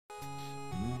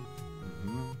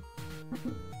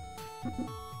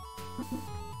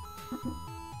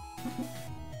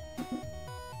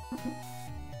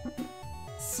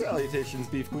Salutations,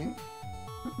 Beef Queen.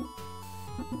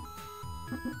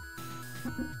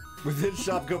 Within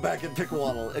shop, go back and pick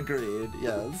Waddle. Agreed,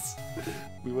 yes.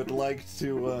 We would like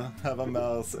to have a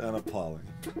mouse and a Polly.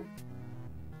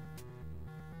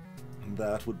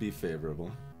 That would be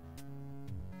favorable.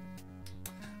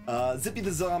 Zippy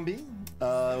the Zombie.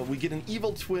 We get an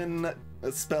evil twin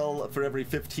spell for every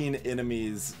 15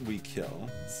 enemies we kill.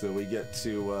 So we get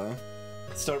to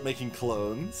start making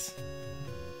clones.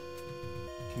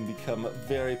 Can become a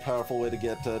very powerful way to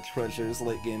get treasures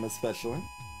late game especially.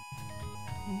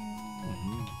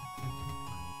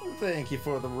 Thank you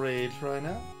for the raid,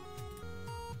 Rhino.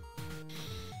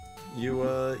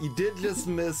 You did just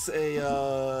miss an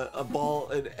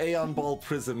Aeon Ball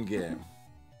Prism game.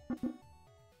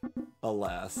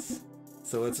 Alas.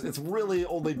 So it's really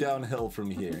only downhill from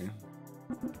here.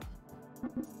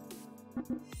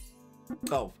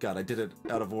 Oh god, I did it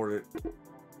out of order.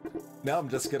 Now I'm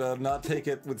just gonna not take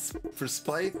it for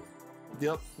spite.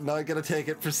 Yep, not gonna take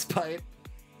it for spite.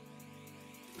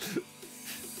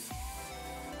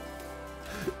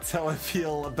 That's how I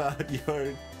feel about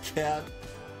your cat.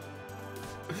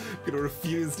 I'm gonna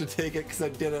refuse to take it because I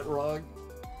did it wrong.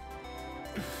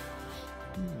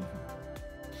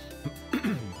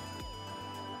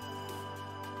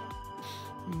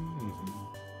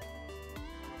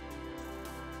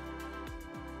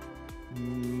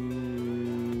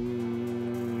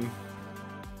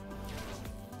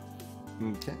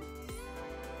 Okay.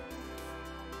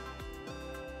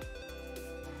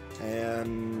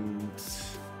 And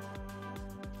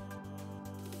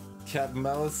cat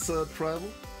mouse tribal.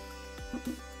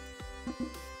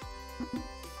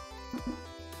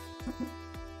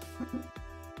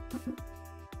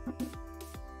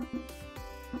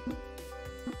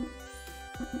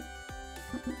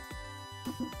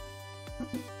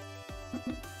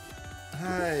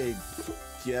 I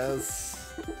guess.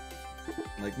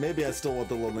 Like, maybe I still want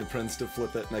the Lonely Prince to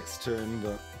flip it next turn,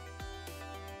 but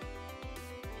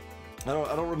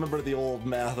I don't remember the old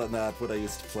math on that when I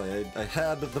used to play. I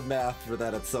had the math for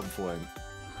that at some point.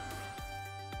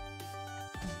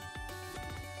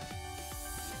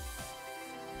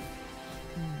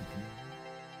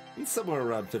 It's somewhere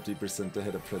around 50% to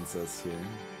hit a princess here.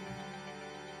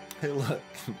 Hey look,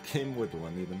 came with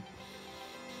one even.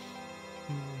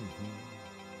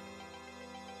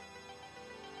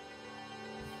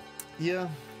 Yeah,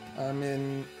 I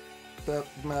mean, that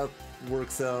math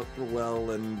works out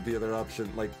well, and the other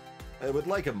option, like, I would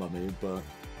like a mummy, but...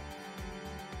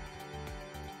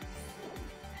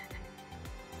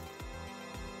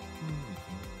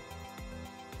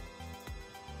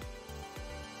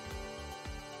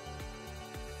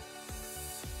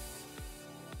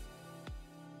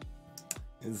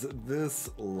 Is this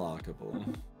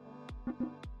lockable?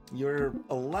 You're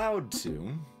allowed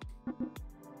to.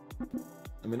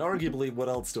 I mean, arguably, what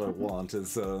else do I want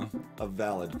is a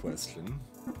valid question.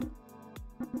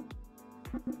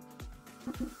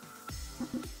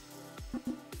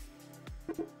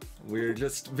 We're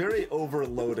just very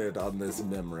overloaded on this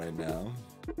mim right now.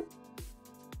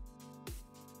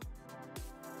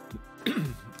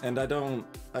 And I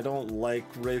don't like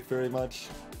Wraith very much.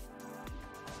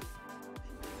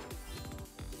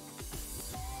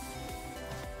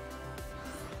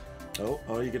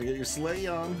 Oh, you're gonna get your sleigh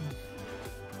on.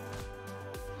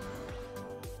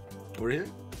 We're here?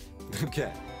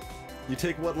 Okay. You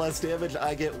take one less damage,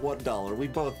 I get $1. We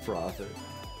both profit.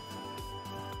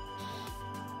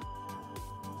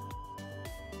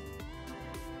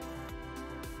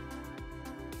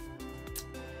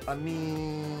 I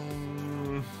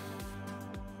mean...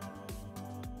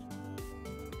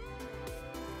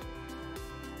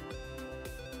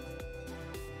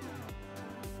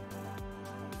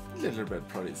 Gingerbread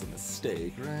party's a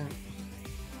mistake, right?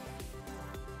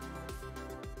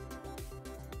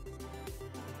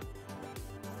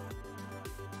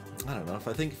 I don't know, if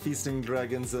I think Feasting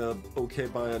Dragon's a okay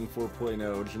buy on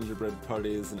 4.0, Gingerbread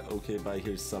Party is an okay buy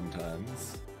here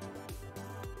sometimes.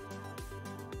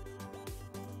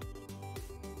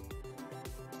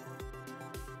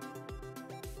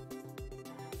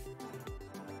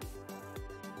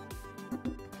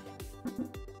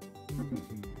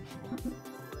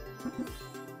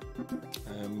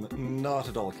 I'm not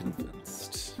at all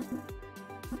convinced.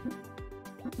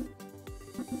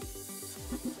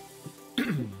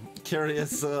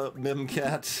 Curious,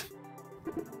 Mimcat.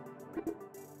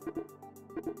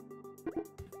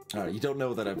 Alright, you don't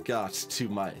know that I've got 2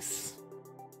 mice.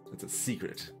 It's a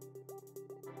secret.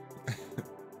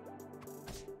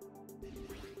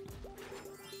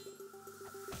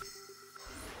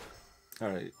 All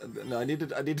right, no, I needed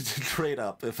to trade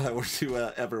up if I were to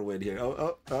ever win here.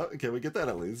 Oh, okay, we get that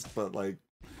at least, but like,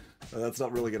 that's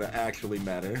not really gonna actually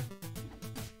matter.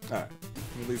 All right,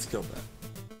 at least kill that.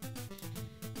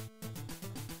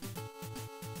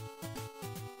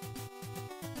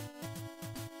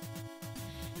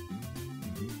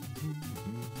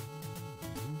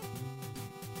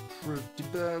 Pretty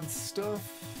bad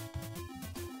stuff.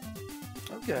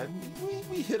 Okay,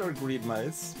 we hit our greed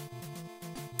mice.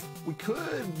 We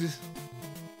could...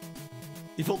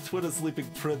 Evil Twin a Sleeping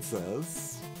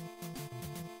Princess.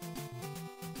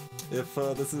 If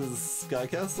this is Sky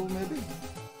Castle, maybe?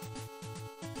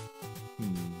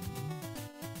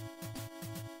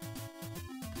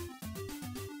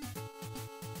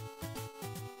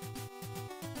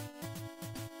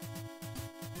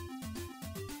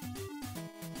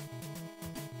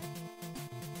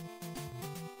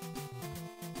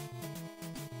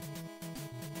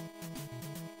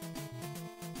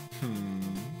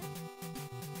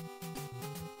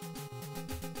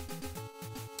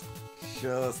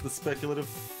 Just the speculative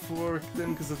fork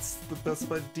then, because it's the best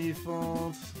by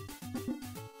default.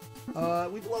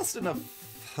 We've lost enough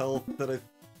health that I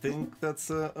think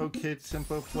that's a okay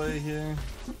tempo play here.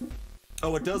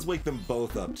 Oh, it does wake them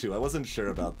both up too. I wasn't sure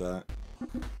about that,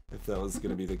 if that was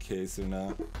gonna be the case or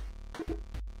not.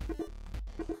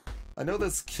 I know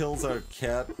this kills our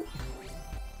cat.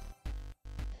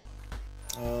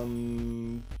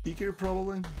 Beaker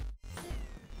probably?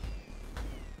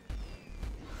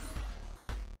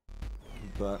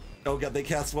 But, oh god, they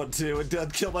cast one too. It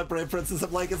did kill my Brave Princess.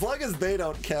 I'm like, as long as they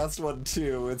don't cast one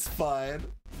too, it's fine.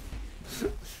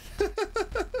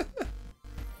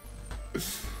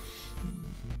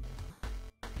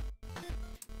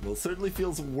 Well, it certainly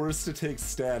feels worse to take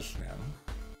Stash now.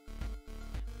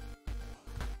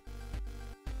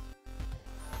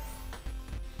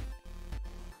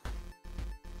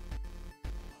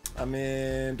 I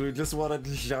mean, do we just want a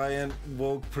giant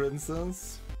woke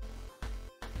princess?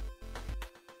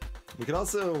 We can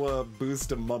also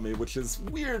boost a mummy, which is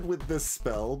weird with this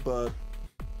spell, but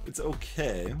it's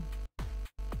okay.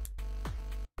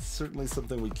 It's certainly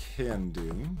something we can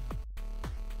do.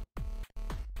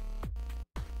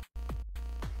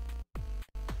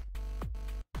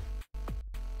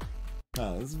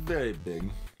 Oh, this is very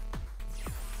big.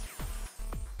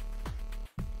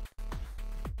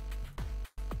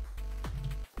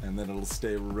 And then it'll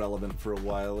stay relevant for a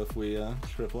while if we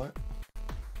triple it.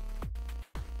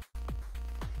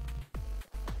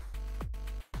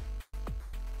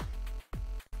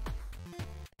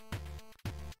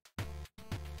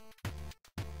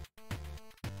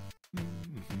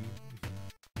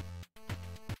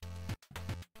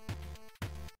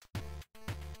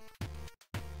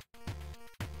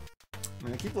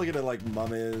 I keep looking at like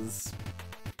mummies,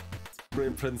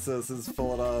 Brave Princesses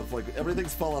falling off, like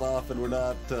everything's falling off and we're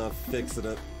not fixing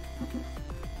it.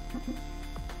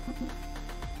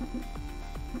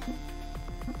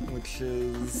 Which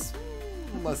is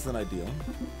less than ideal,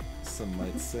 some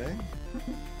might say.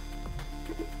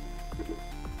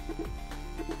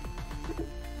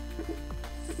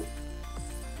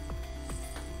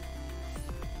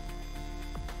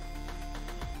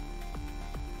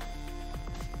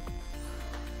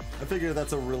 I figure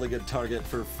that's a really good target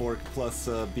for Fork plus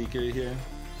Beaker here.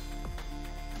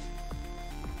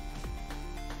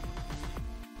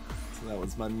 So that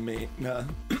was my main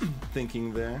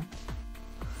thinking there.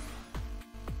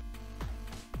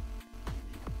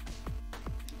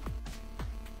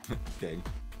 Dang.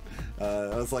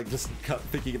 I was like just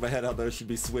thinking in my head how those should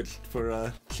be switched for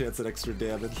a chance at extra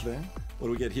damage there. What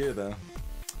do we get here though?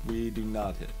 We do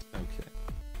not hit. Okay.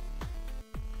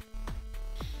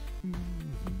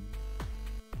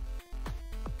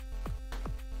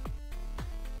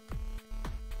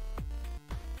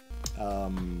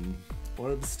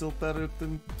 Orb's still better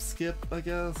than Skip, I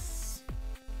guess.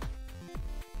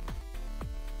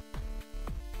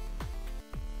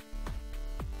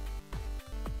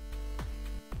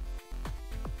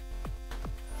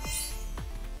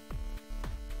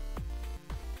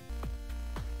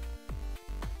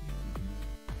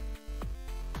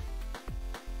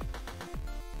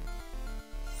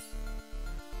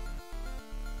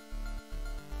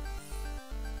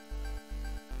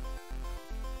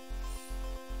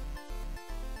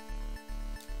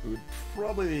 We would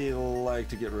probably like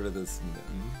to get rid of this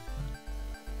mitten.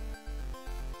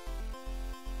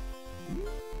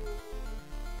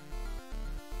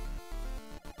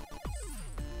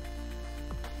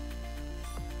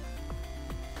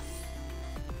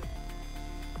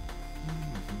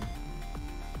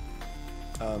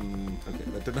 Okay,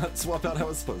 that did not swap out how it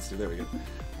was supposed to. There we go.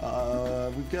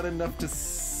 We've got enough to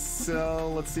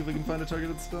sell. Let's see if we can find a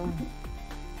targeted spell.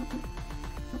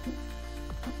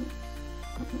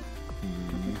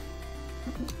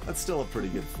 That's still a pretty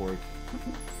good fork.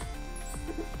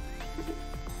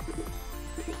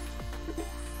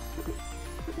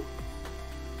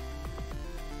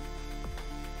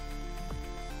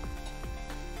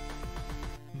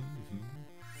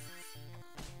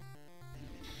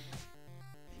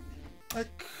 I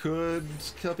could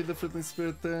copy the Friendly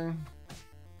Spirit there.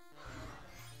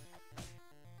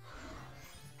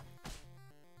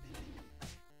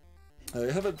 I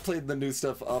haven't played the new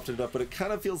stuff often enough, but it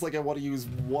kind of feels like I want to use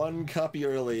one copy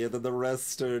early and then the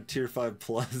rest are tier 5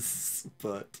 plus,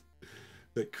 but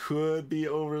that could be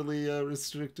overly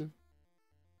restrictive.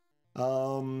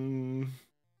 Good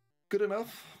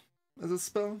enough as a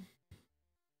spell.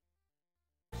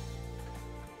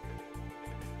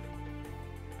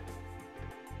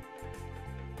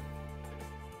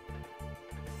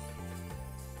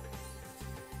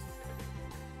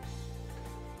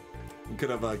 Could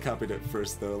have copied it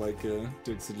first though, like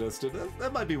Duke suggested.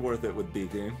 That might be worth it with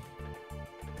Beaker.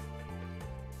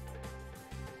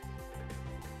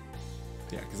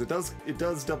 Yeah, because it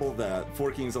does double that.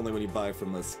 Forking is only when you buy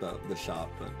from the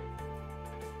shop, but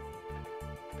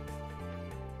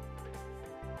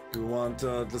do we want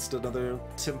just another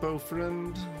tempo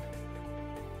friend?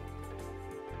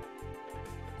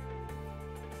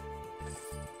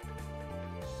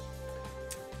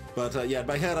 But yeah, in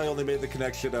my head I only made the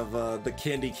connection of the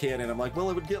candy cannon. I'm like, well,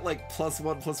 it would get like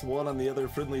 +1/+1 on the other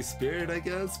Friendly Spirit, I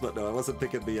guess. But no, I wasn't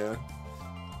thinking the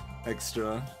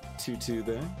extra 2/2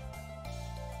 there.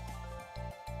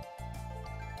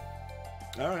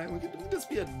 Alright, we could just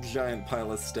be a giant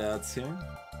pile of stats here.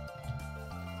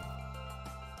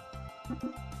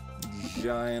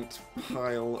 Giant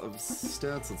pile of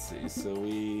stats. Let's see. So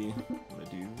I'm gonna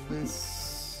do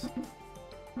this.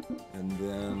 And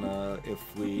then, if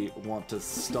we want to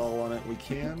stall on it, we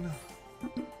can.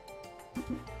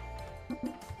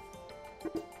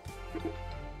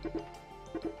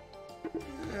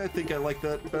 I think I like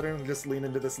that better. Just lean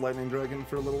into this Lightning Dragon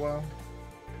for a little while.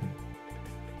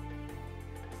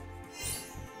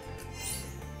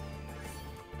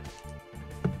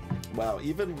 Wow,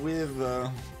 even with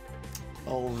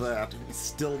all that, we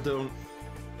still don't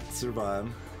survive.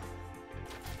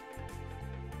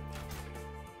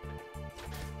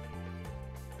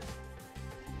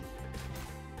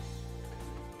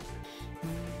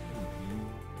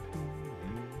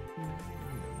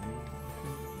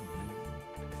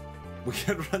 We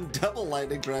can run double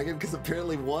Lightning Dragon because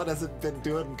apparently one hasn't been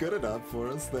doing good enough for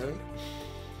us there.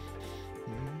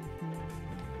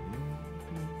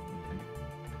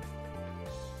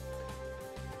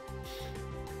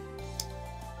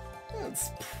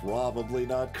 That's probably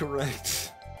not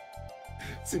correct.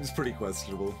 Seems pretty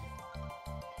questionable.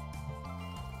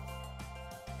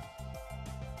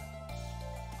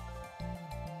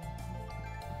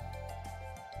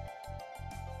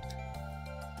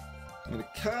 It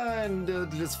kinda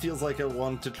just feels like I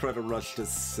want to try to rush to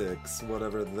 6,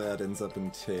 whatever that ends up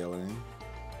entailing.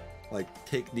 Like,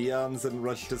 take Neons and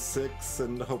rush to 6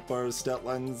 and hope our stat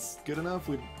line's good enough.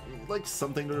 We'd like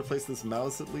something to replace this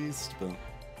mouse at least, but...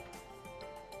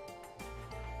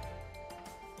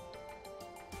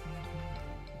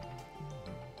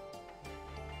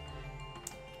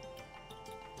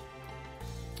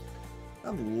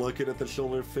 I'm looking at the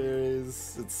Shoulder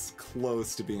Fairies. It's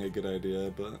close to being a good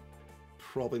idea, but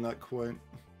probably not quite.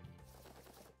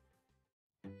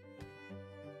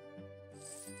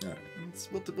 Alright,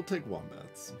 we'll take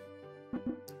Wombats.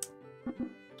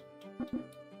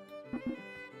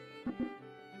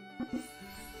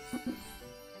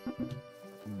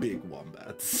 Big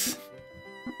Wombats.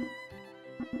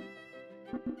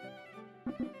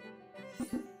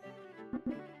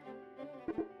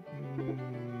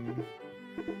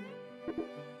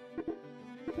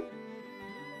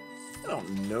 I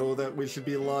don't know that we should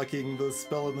be locking the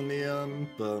spell in the Neon,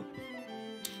 but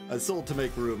I sold to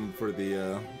make room for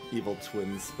the Evil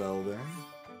Twin spell there.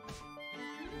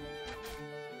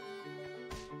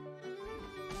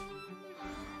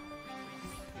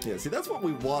 Yeah, see, that's what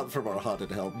we want from our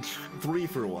Haunted Helm.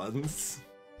 3-for-1s.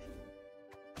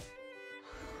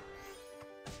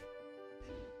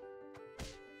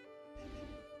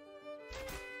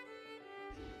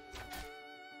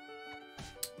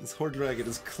 This Horde Dragon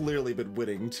has clearly been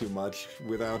winning too much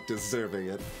without deserving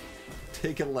it.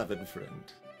 Take 11,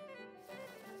 friend.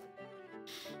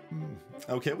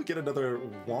 Okay, we get another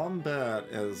Wombat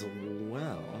as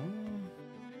well.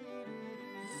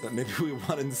 That maybe we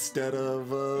want instead of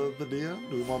the Neon?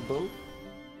 Do we want both?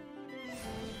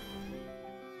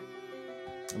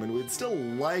 mean, we'd still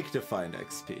like to find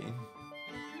XP.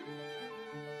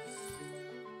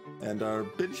 And our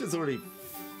bench is already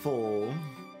full.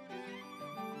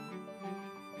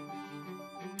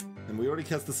 And we already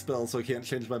cast the spell, so I can't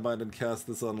change my mind and cast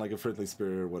this on like a friendly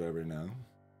spirit or whatever now.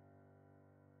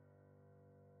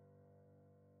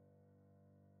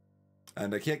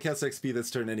 And I can't cast XP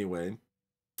this turn anyway.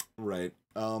 Right.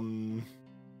 Awkward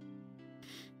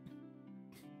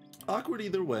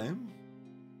either way.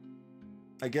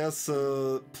 I guess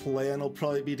plan will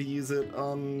probably be to use it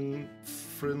on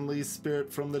friendly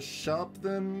spirit from the shop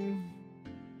then.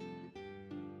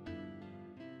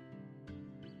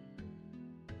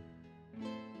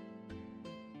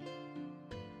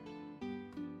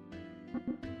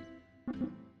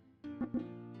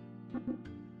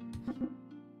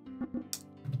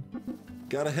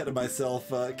 Got ahead of myself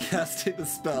casting the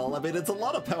spell. I mean, it's a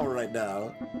lot of power right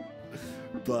now.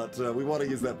 But we want to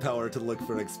use that power to look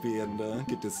for XP and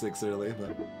get to 6 early.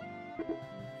 But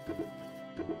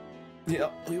yeah,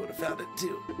 we would have found it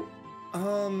too.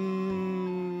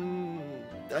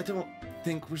 I don't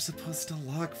think we're supposed to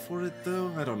lock for it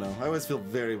though. I don't know. I always feel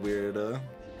very weird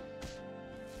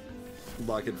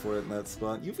locking for it in that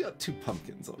spot. You've got 2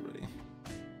 pumpkins already,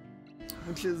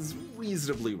 which is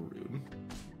reasonably rude.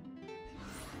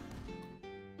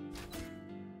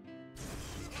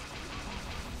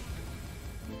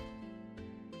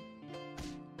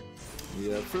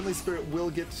 Yeah, friendly spirit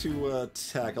will get to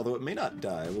attack, although it may not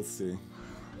die. We'll see.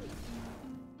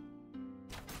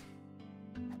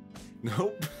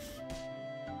 Nope.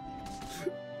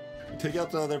 Take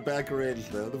out their back range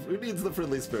though. Who needs the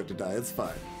friendly spirit to die? It's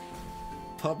fine.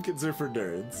 Pumpkins are for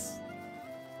nerds.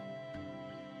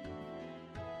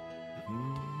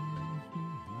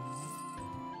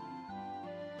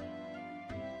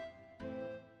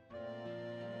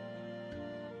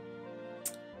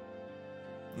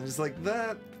 Just like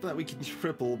that we can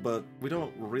triple, but we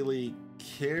don't really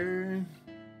care.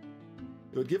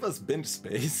 It would give us bench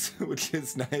space, which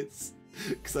is nice,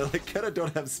 because I like kind of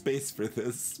don't have space for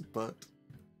this, but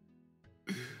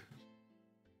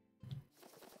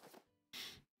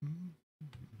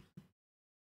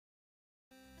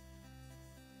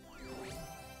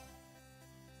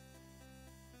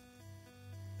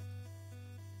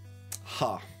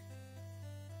ha.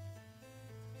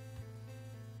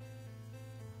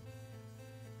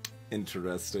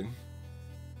 Interesting.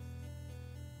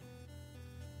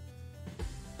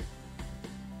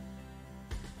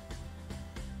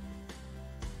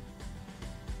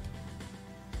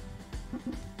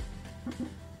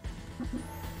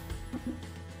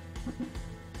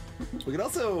 We can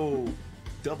also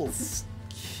double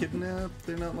kidnap.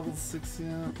 They're not level 6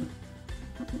 yet.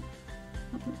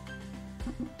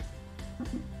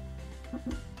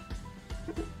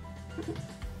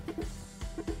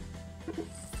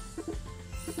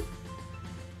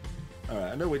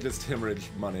 Alright, I know we just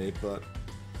hemorrhaged money, but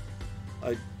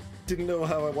I didn't know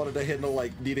how I wanted to handle,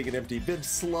 like, needing an empty bench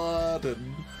slot,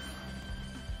 and...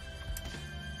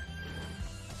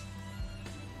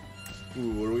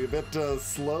 Ooh, are we a bit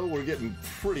slow? We're getting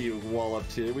pretty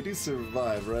walloped here. We do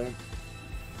survive, right?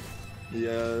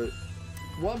 Yeah,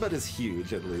 Wombat is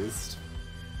huge, at least.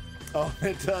 Oh,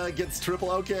 it gets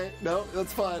triple? Okay, no,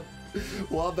 that's fine.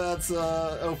 Wombat's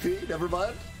OP, never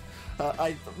mind.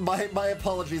 My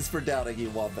apologies for doubting you,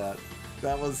 Wombat.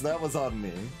 That was on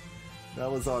me.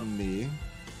 That was on me.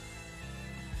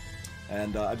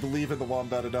 And I believe in the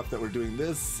Wombat enough that we're doing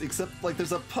this, except like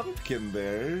there's a pumpkin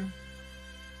there.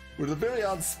 We're in a very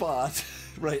odd spot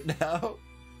right now.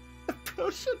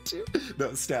 Potion too?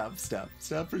 No, stab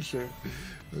for sure.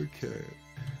 Okay.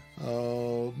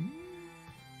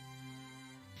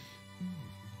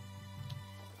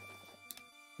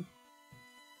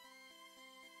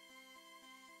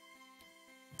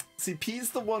 See, P's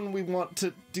the one we want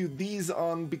to do these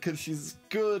on because she's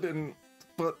good, and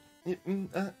but it's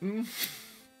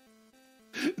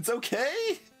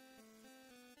okay.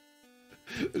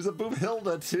 There's a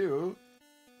Boomhilda too.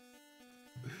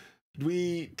 Do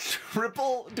we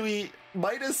triple? Do we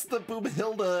Midas the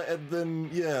Boomhilda and then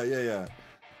yeah.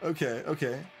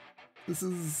 Okay. This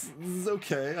is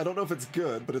okay. I don't know if it's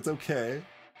good, but it's okay.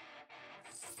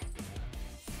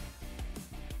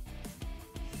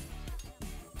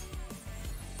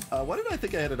 Why did I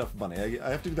think I had enough money? I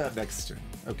have to do that next turn.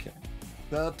 Okay.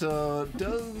 That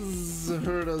does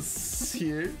hurt us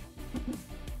here.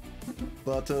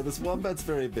 But this Wombat's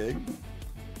very big.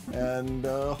 And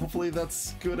hopefully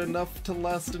that's good enough to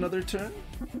last another turn.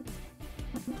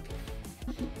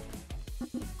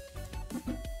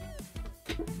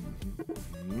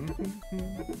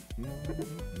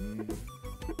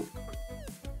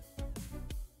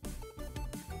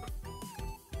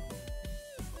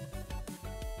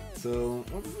 So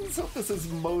let's hope this is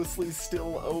mostly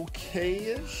still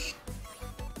okay-ish.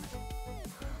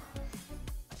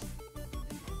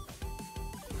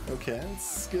 Okay,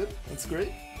 that's good. That's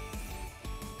great.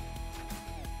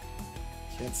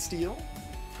 Can't steal.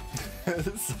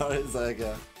 Sorry,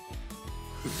 Zyga.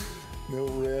 No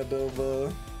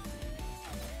random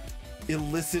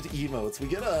illicit emotes. We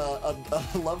get a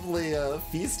lovely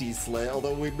feasty slay,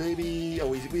 although we maybe... Oh,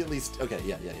 we at least... Okay,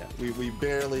 yeah. We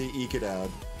barely eke it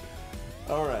out.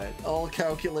 Alright, all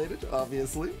calculated,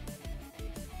 obviously.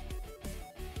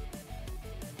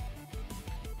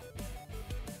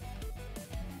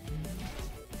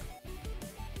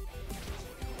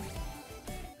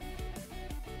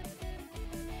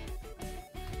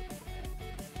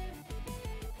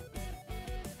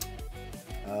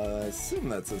 I assume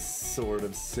that's a sort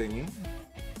of singing.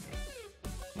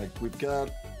 Like, we've got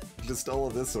just all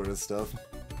of this sort of stuff.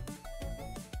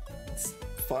 It's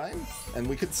fine. And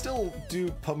we could still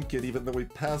do pumpkin even though we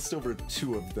passed over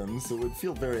 2 of them, so it would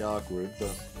feel very awkward,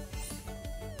 but...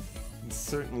 we can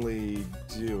certainly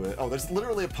do it. Oh, there's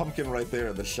literally a pumpkin right there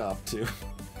in the shop, too.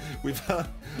 We've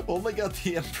only got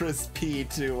the Empress P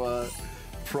to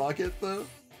proc it, though.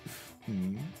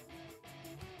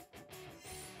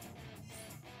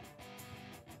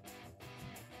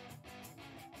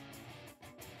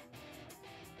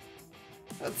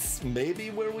 That's maybe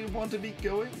where we want to be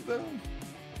going, though.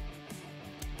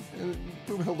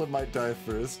 Boomhilda might die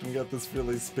first. We got this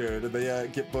really spared, and they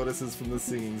get bonuses from the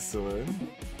Singing Sword.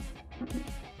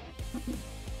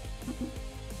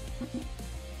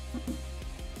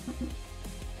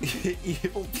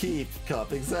 Evil Peep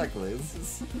Cup, exactly.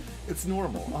 It's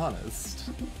normal, honest.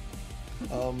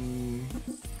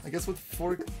 I guess with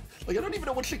 4... Like, I don't even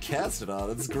know what to cast it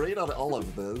on. It's great on all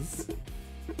of this.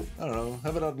 I don't know,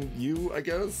 have it on you, I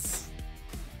guess?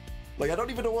 Like, I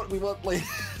don't even know what we want, like...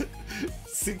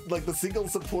 like, the single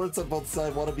supports on both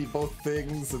sides want to be both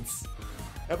things. It's...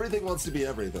 Everything wants to be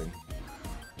everything.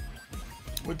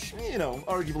 Which, you know,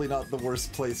 arguably not the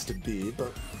worst place to be,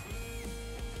 but...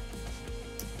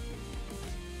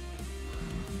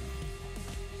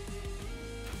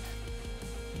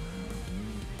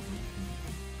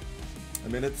 I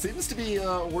mean, it seems to be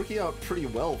working out pretty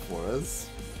well for us.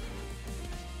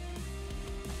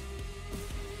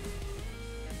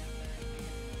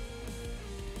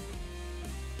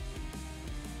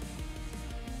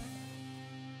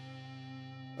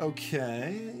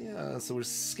 Okay, so we're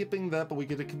skipping that, but we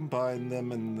get to combine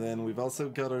them, and then we've also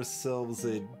got ourselves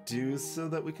a deuce so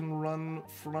that we can run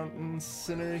front and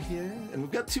center here. And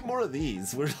we've got 2 more of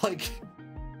these. We're like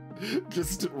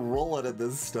just rolling at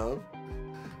this stuff.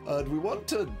 Do we want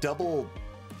to double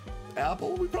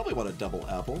apple? We probably want a double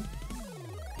apple.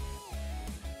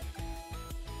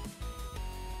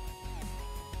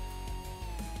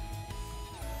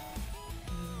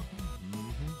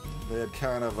 They had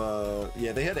kind of,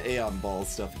 yeah, they had Aeon Ball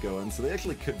stuff going, so they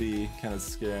actually could be kind of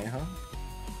scary, huh?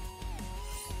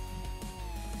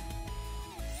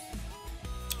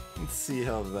 Let's see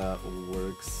how that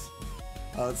works.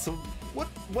 So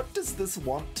what does this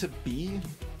want to be?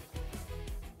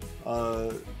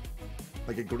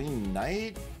 Like a Green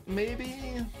Knight,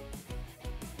 maybe?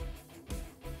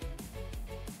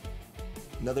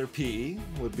 Another P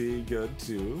would be good,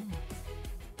 too.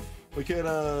 We could,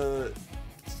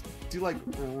 do like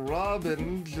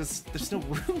Robin, just there's no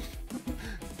room.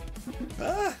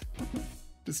 Ah!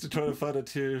 Just to try to find a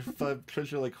tier 5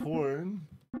 treasure like Horn.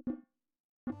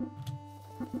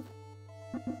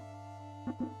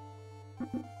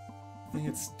 I think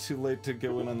it's too late to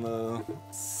go in on the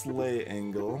Slay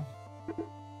angle.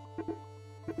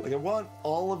 Like, I want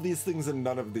all of these things and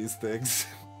none of these things.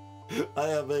 I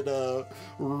am in a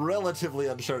relatively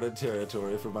uncharted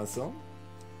territory for myself.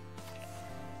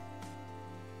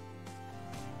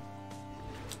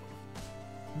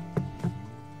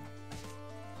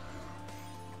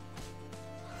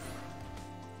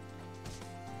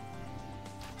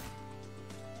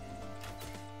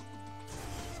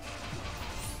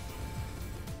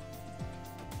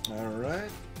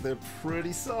 Alright, they're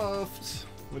pretty soft.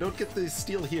 We don't get the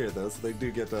steal here though, so they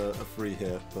do get a free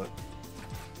hit, but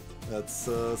that's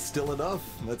still enough.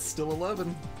 That's still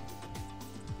 11.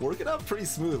 Working out pretty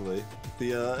smoothly.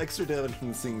 The extra damage from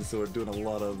the Singing Sword doing a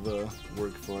lot of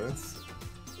work for us.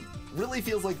 Really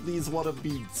feels like these want to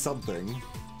be something,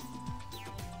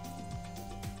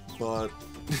 but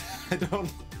I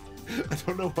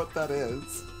don't know what that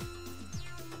is.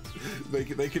 They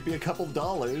could be a couple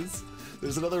dollars.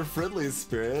 There's another friendly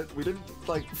spirit. We didn't,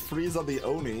 like, freeze on the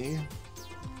Oni.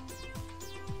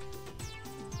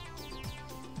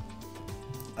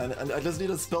 And I just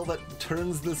need a spell that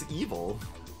turns this evil.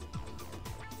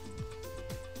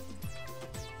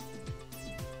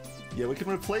 Yeah, we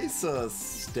can replace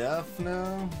staff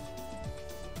now.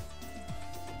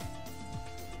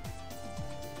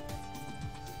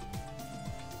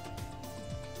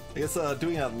 I guess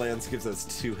doing out lance gives us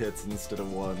 2 hits instead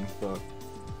of 1, but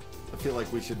I feel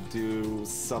like we should do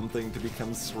something to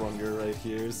become stronger right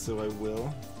here, so I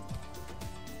will.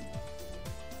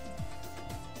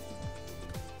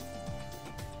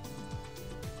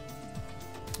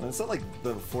 And it's not like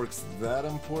the fork's that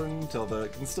important, although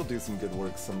it can still do some good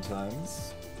work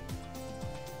sometimes.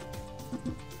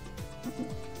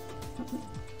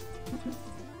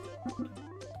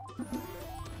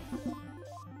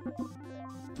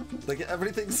 Like,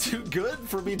 everything's too good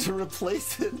for me to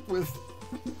replace it with...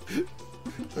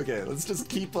 Okay, let's just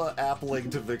keep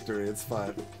appling to victory, it's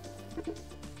fine.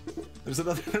 There's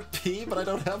another P, but I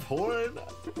don't have horn.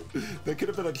 That could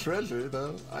have been a treasure,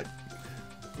 though.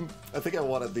 I think I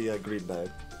wanted the green knight.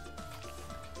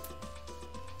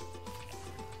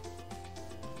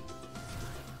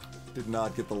 Did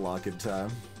not get the lock in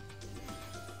time.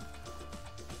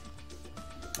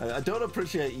 I don't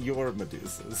appreciate your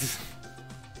Medusas.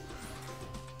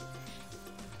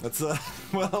 Let's,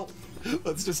 well,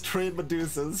 let's just trade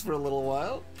Medusas for a little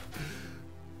while.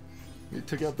 We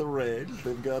took out the raid.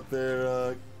 They've got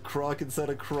their croc inside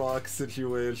a croc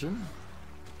situation.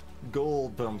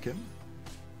 Gold pumpkin.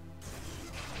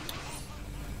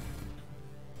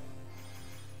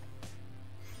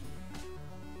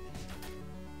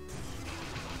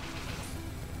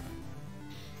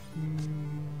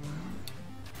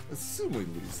 Assume we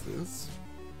lose this.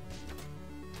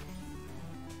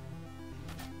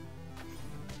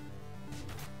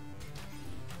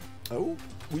 Oh,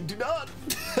 we do not!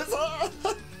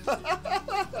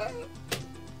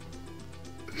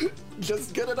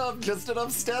 Just enough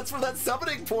stats for that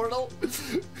summoning portal!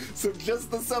 So just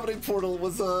the summoning portal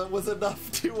was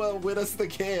enough to win us the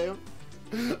game.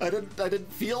 I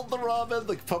didn't field the ramen,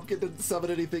 the pumpkin didn't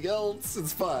summon anything else,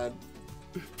 it's fine.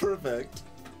 Perfect.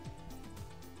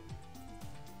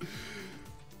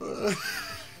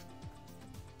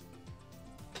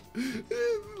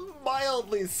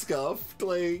 Mildly scuffed,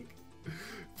 like,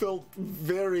 felt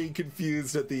very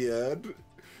confused at the end.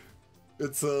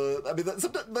 It's I mean,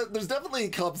 there's definitely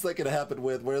comps that can happen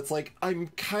with where it's like I'm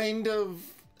kind of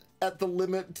at the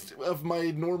limit of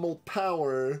my normal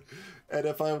power, and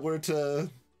if I were to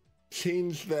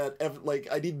change that, like,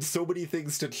 I need so many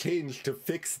things to change to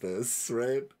fix this,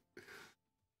 right?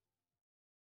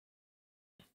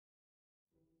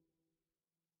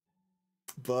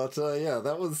 But yeah,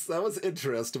 that was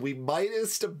interesting. We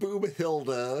minus to boom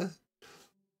Hilda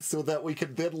so that we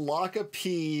could then lock a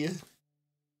P.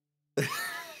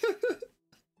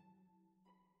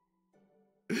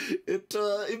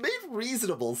 It made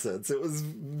reasonable sense. It was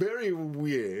very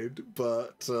weird,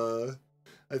 but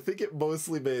I think it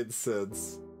mostly made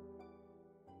sense.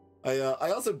 I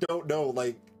also don't know,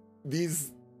 like,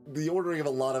 the ordering of a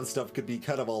lot of stuff could be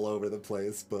kind of all over the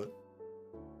place, but